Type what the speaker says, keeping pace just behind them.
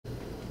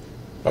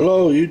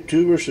Hello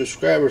YouTubers,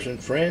 subscribers, and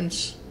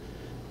friends.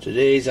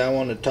 Today's I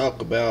want to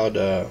talk about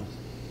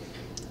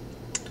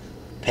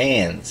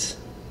pans.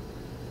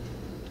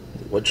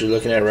 What you're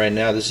looking at right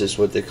now, this is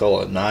what they call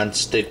a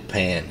non-stick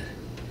pan.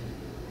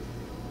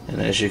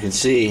 And as you can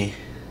see,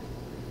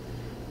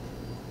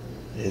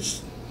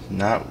 it's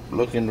not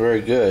looking very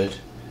good.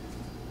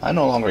 I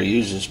no longer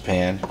use this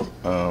pan.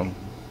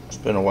 It's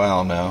been a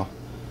while now.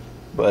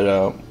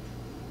 But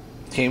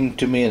came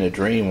to me in a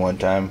dream one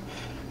time.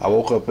 I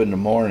woke up in the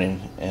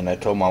morning and I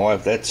told my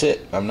wife, that's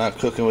it, I'm not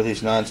cooking with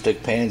these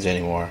non-stick pans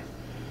anymore.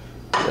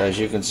 As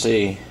you can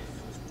see,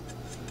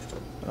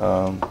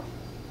 the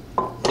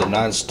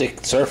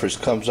non-stick surface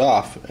comes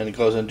off and it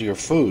goes into your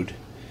food.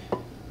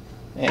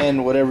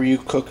 And whatever you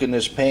cook in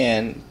this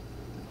pan,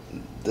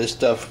 this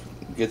stuff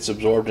gets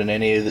absorbed in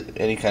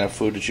any kind of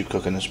food that you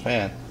cook in this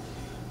pan.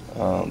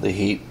 The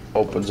heat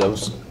opens up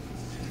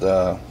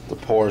the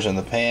pores in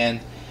the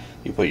pan.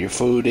 You put your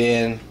food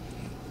in,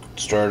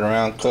 stir it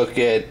around, cook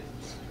it,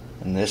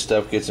 and this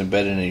stuff gets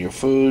embedded into your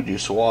food. You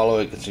swallow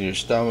it, gets in your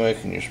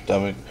stomach, and your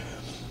stomach,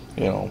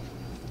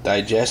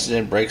 digests it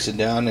and breaks it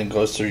down and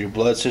goes through your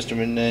blood system,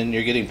 and then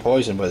you're getting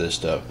poisoned by this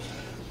stuff.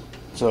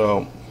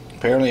 So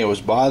apparently it was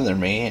bothering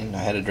me, and I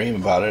had a dream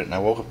about it, and I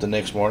woke up the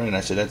next morning and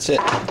I said, that's it,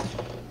 I'm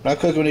not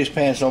cooking with these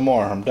pans no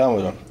more, I'm done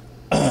with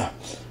them.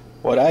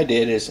 What I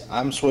did is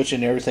I'm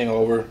switching everything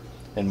over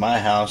in my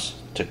house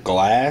to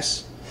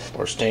glass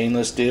or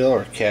stainless steel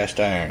or cast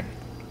iron.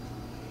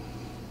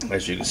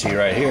 As you can see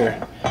right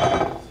here,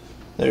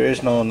 there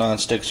is no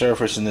non-stick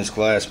surface in this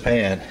glass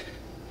pan.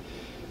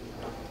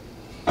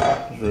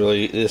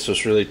 This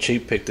was really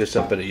cheap. Picked this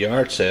up at a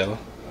yard sale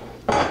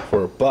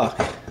for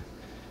 $1.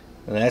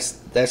 And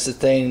that's the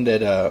thing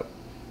that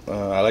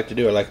I like to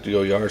do. I like to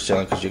go yard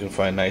selling because you can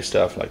find nice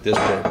stuff like this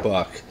for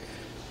 $1.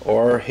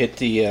 Or hit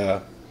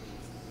the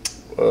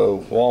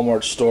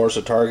Walmart stores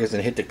or Targets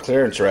and hit the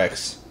clearance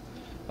racks.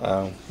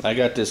 I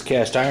got this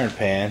cast iron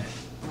pan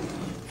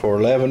for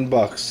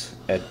 $11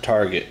 at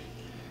Target.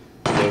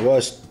 It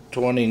was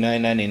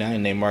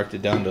 $29.99. They marked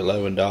it down to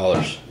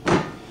 $11,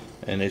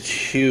 and it's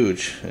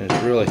huge and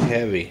it's really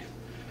heavy.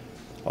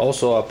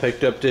 Also, I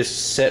picked up this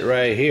set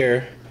right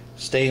here,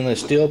 stainless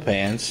steel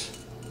pans.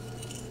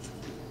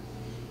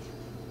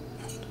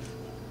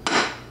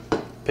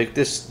 Picked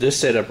this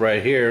setup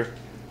right here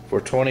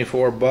for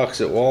 $24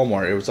 at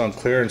Walmart. It was on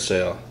clearance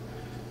sale.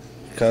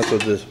 It comes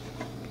with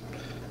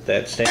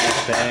that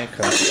stainless pan,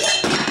 comes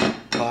with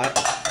a pot,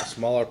 a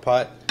smaller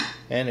pot,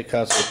 and it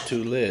comes with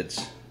 2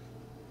 lids.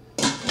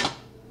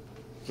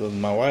 So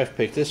my wife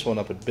picked this one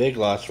up at Big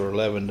Lots for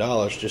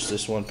 $11, just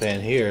this one pan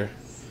here.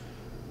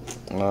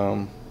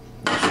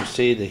 As you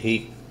see, the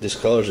heat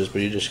discolors this,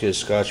 but you just get a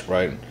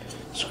Scotch-Brite and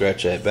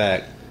scratch that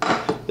back.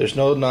 There's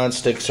no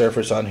non-stick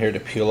surface on here to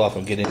peel off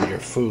and get into your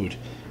food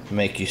and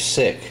make you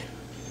sick.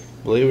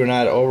 Believe it or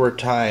not, over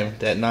time,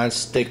 that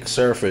non-stick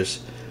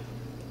surface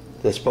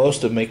that's supposed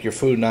to make your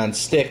food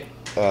non-stick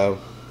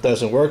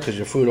doesn't work, because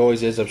your food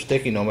always ends up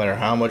sticking no matter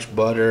how much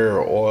butter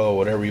or oil,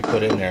 whatever you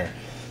put in there.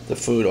 The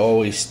food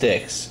always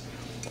sticks,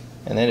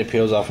 and then it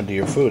peels off into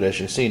your food. As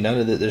you see, none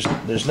of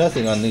there's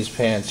nothing on these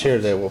pans here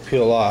that will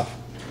peel off.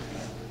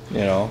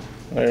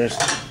 There's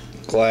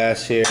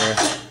glass here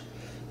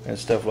and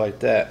stuff like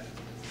that.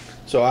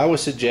 So I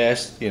would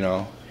suggest,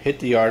 hit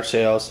the yard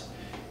sales,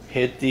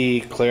 hit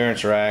the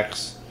clearance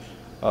racks,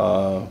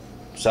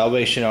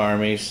 Salvation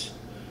Armies.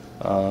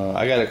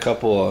 I got a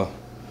couple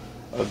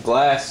of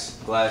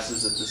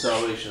glasses at the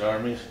Salvation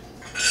Army,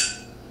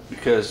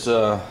 because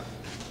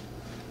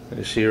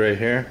you see right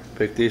here,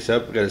 pick these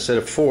up. I got a set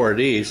of 4 of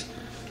these.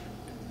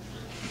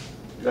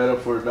 Got them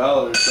for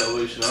 $1 at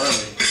Salvation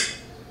Army,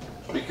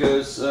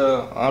 because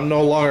I'm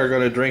no longer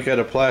going to drink out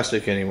of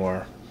plastic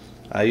anymore.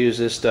 I use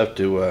this stuff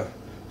to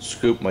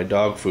scoop my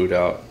dog food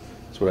out.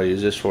 That's what I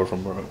use this for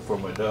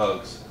my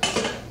dogs.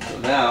 So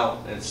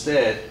now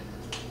instead,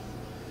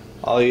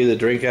 I'll either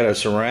drink out of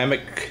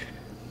ceramic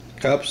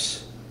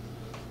cups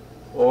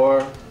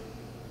or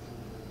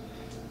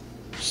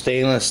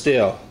stainless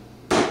steel.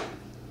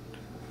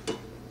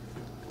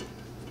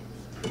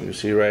 You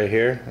see right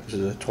here, this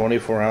is a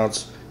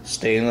 24-ounce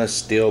stainless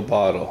steel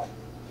bottle.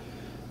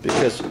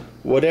 Because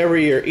whatever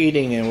you're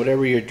eating and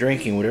whatever you're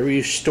drinking, whatever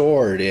you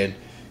store it in,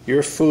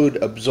 your food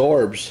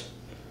absorbs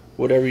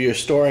whatever you're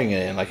storing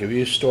it in. Like if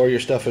you store your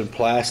stuff in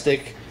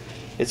plastic,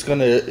 it's going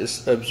to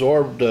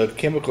absorb the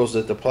chemicals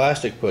that the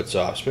plastic puts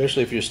off,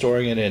 especially if you're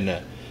storing it in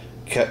a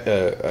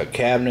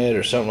cabinet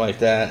or something like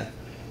that.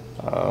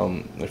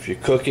 If you're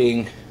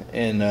cooking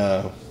in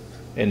the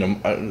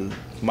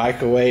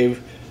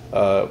microwave,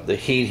 the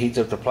heat heats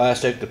up the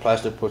plastic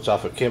puts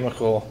off a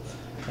chemical,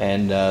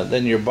 and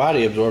then your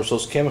body absorbs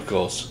those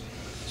chemicals.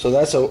 So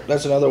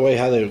that's another way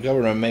how the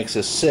government makes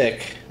us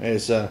sick,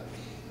 is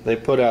they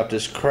put out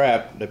this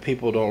crap that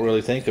people don't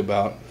really think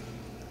about,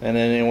 and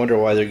then they wonder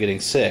why they're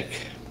getting sick.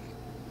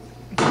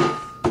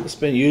 It's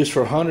been used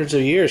for hundreds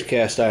of years,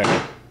 cast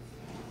iron.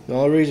 The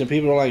only reason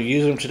people don't like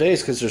using them today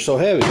is because they're so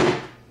heavy.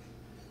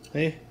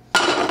 See?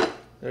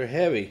 They're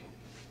heavy.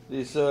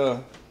 These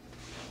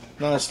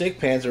non-stick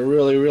pans are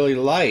really, really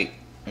light.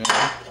 You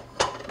know?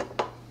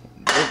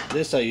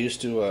 This I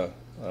used to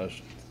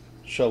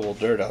shovel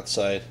dirt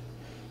outside.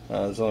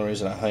 That's the only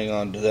reason I hang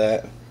on to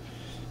that.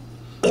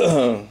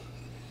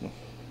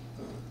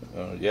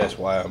 Yes,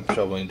 why I'm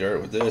shoveling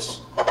dirt with this.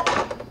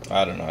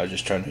 I don't know. I was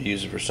just trying to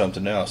use it for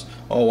something else.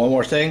 Oh, one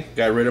more thing.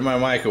 Got rid of my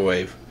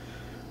microwave.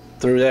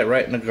 Threw that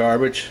right in the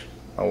garbage.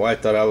 My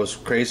wife thought I was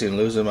crazy and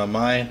losing my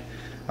mind.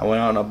 I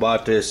went out and I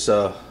bought this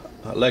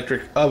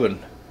electric oven,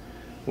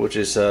 which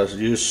is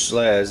used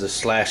as a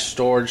slash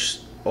storage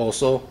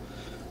also.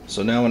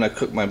 So now when I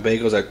cook my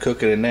bagels, I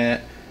cook it in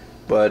that.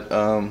 But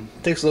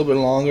it takes a little bit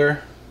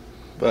longer,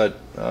 but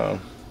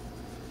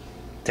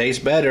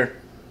tastes better.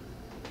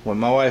 When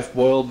my wife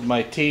boiled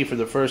my tea for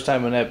the first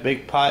time in that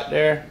big pot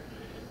there,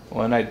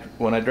 when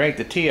I drank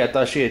the tea, I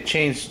thought she had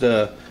changed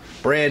the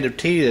brand of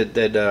tea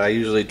that I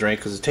usually drink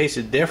because it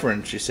tasted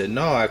different. She said,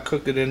 "No, I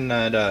cooked it in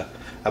that.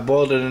 I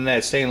boiled it in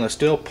that stainless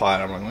steel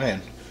pot." I'm like,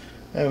 man,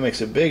 that makes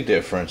a big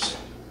difference.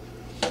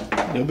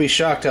 You'll be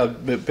shocked how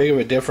big of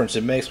a difference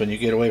it makes when you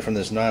get away from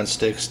this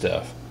non-stick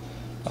stuff,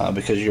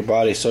 because your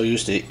body's so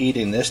used to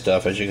eating this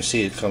stuff. As you can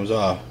see, it comes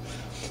off.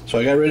 So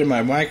I got rid of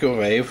my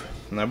microwave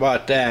and I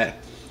bought that.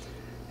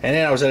 And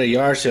then I was at a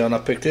yard sale and I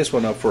picked this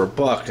one up for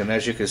 $1. And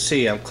as you can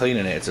see, I'm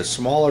cleaning it. It's a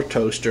smaller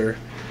toaster.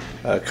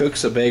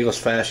 Cooks the bagels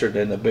faster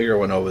than the bigger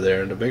one over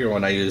there. And the bigger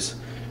one I use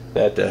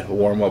that to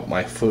warm up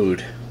my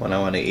food when I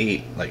want to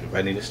eat. Like if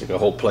I need to stick a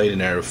whole plate in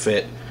there to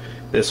fit.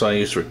 This one I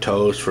use for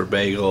toast, for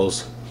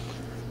bagels,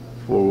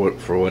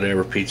 for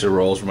whatever, pizza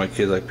rolls. For my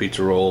kids like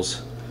pizza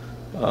rolls.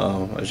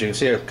 As you can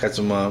see, I've got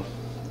some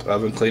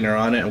oven cleaner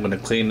on it. I'm going to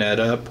clean that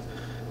up.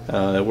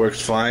 It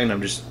works fine.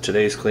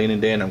 Today's cleaning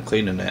day and I'm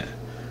cleaning that.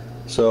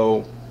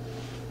 So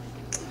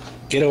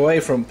get away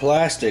from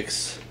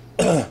plastics.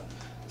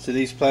 See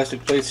these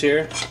plastic plates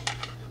here?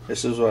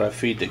 This is what I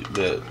feed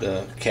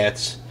the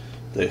cats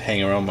that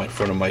hang around my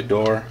front of my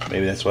door.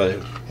 Maybe that's why they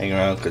hang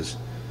around, because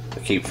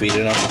I keep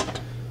feeding them.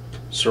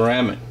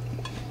 Ceramic.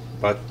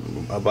 I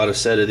bought a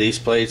set of these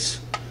plates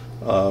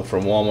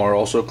from Walmart,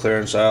 also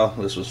clearance aisle.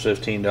 This was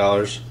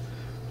 $15.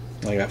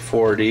 I got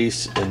 4 of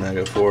these and I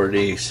got 4 of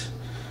these.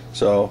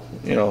 So,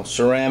 you know,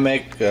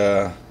 ceramic,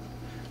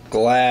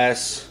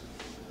 glass,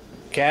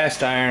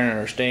 cast iron,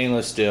 or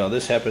stainless steel.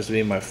 This happens to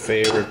be my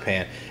favorite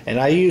pan, and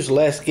I use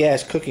less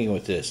gas cooking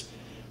with this,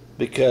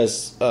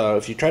 because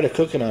if you try to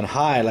cook it on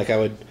high like I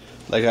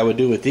would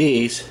do with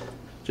these,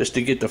 just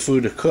to get the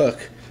food to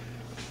cook,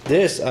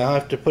 this I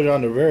have to put it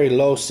on a very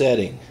low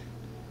setting,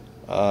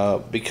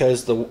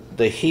 because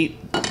the heat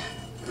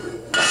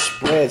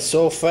spreads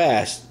so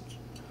fast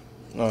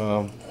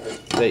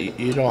that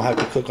you don't have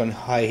to cook on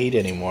high heat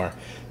anymore.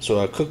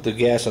 So I cook the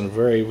gas on a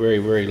very, very,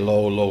 very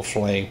low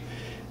flame.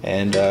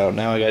 And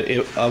now I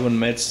got oven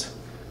mitts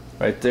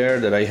right there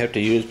that I have to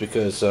use,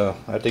 because I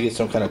have to get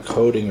some kind of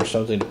coating or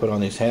something to put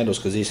on these handles,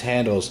 because these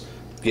handles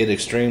get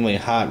extremely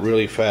hot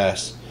really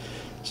fast.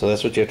 So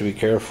that's what you have to be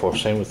careful.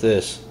 Same with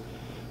this.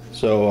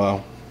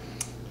 So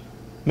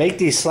make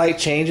these slight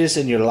changes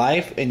in your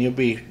life, and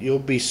you'll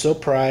be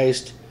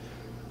surprised,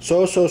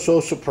 so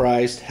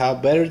surprised how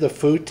better the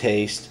food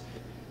tastes,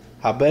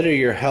 how better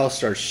your health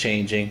starts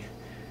changing,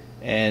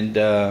 and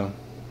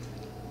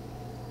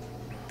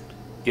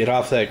get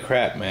off that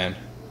crap, man.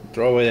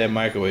 Throw away that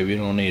microwave. You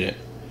don't need it.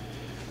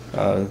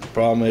 The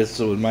problem is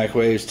with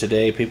microwaves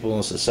today, people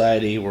in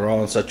society, we're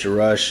all in such a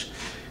rush.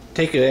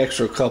 Take an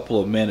extra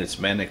couple of minutes,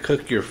 man, to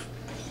cook your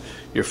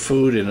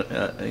food in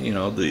you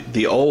know,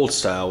 the old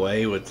style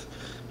way with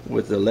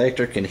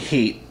electric and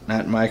heat,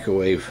 not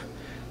microwave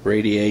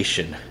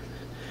radiation,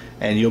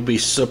 and you'll be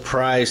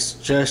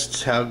surprised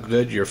just how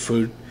good your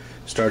food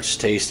starts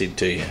tasting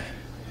to you,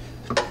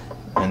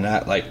 and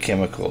not like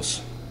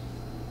chemicals.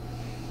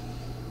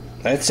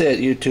 That's it,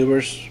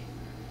 YouTubers.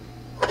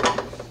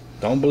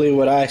 Don't believe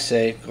what I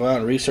say. Go out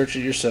and research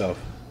it yourself.